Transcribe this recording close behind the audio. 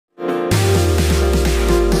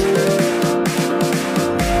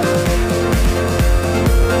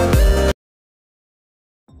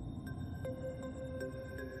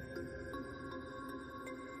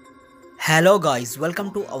Hello guys, welcome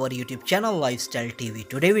to our YouTube channel Lifestyle TV.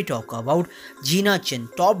 Today we talk about Gina Jin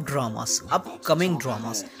top dramas, upcoming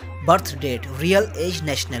dramas, birth date, real age,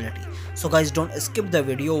 nationality. So guys, don't skip the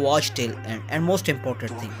video, watch till end, and most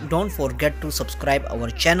important thing, don't forget to subscribe our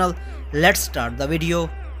channel. Let's start the video.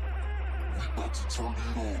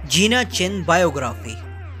 Gina Jin biography.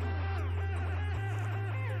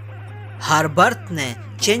 Her birth name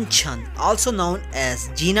Jin Chen, also known as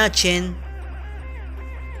Gina Jin.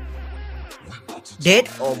 Date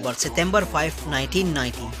of birth September 5,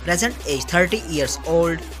 1990. Present age 30 years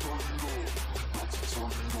old.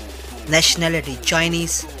 Nationality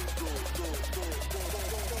Chinese.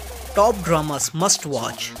 Top dramas must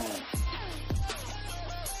watch.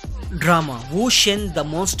 Drama Wu Xin the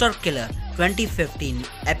Monster Killer 2015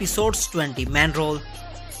 episodes 20 main role.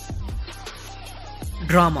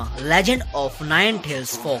 Drama Legend of Nine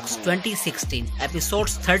Tails Fox 2016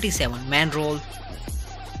 episodes 37 main role.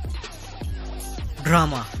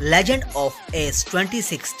 Drama Legend of Ace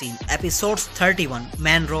 2016 episodes 31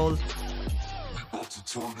 main role.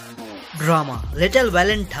 Drama Little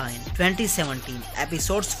Valentine 2017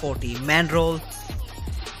 episodes 40 main role.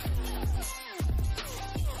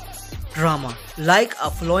 Drama Like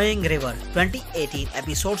a Flowing River 2018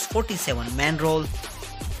 episodes 47 main role.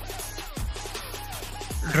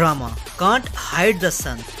 Drama Can't Hide the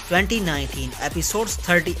Sun 2019 episodes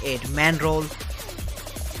 38 main role.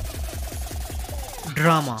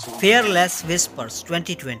 Drama Fearless Whispers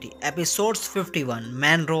 2020 episodes 51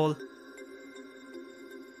 main role.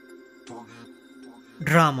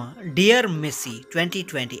 Drama Dear Missy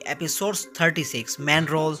 2020 episodes 36 main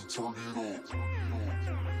role.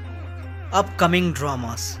 Upcoming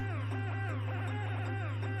dramas.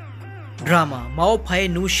 Drama Mao Pai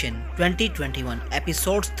Nushin 2021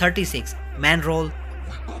 episodes 36 main role.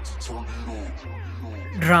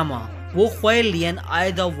 Drama Wu Hui Lian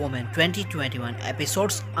I the Woman 2021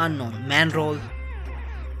 episodes unknown main role.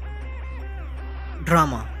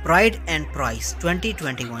 Drama Pride and Price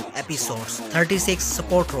 2021 episodes 36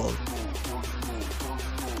 support role.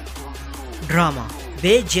 Drama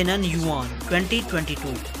Beijing Yuan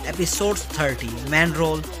 2022 episodes 30 main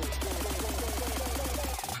role.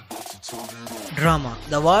 Drama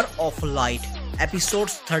The War of Light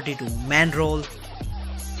episodes 32 main role.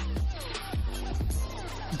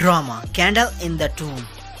 Drama Candle in the Tomb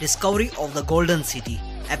Discovery of the Golden City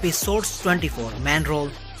episodes 24 main role.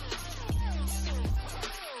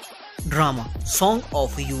 Drama Song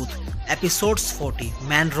of Youth episodes 40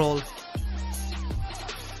 main role.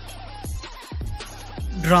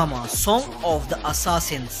 Drama Song of the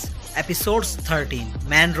Assassins episodes 13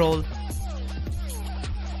 main role.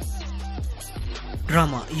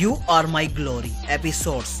 Drama You Are My Glory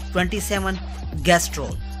episodes 27 guest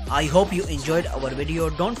role. I hope you enjoyed our video.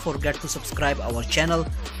 Don't forget to subscribe our channel.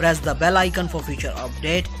 Press the bell icon for future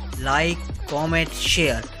update. Like, comment,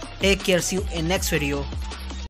 share. Take care. See you in next video.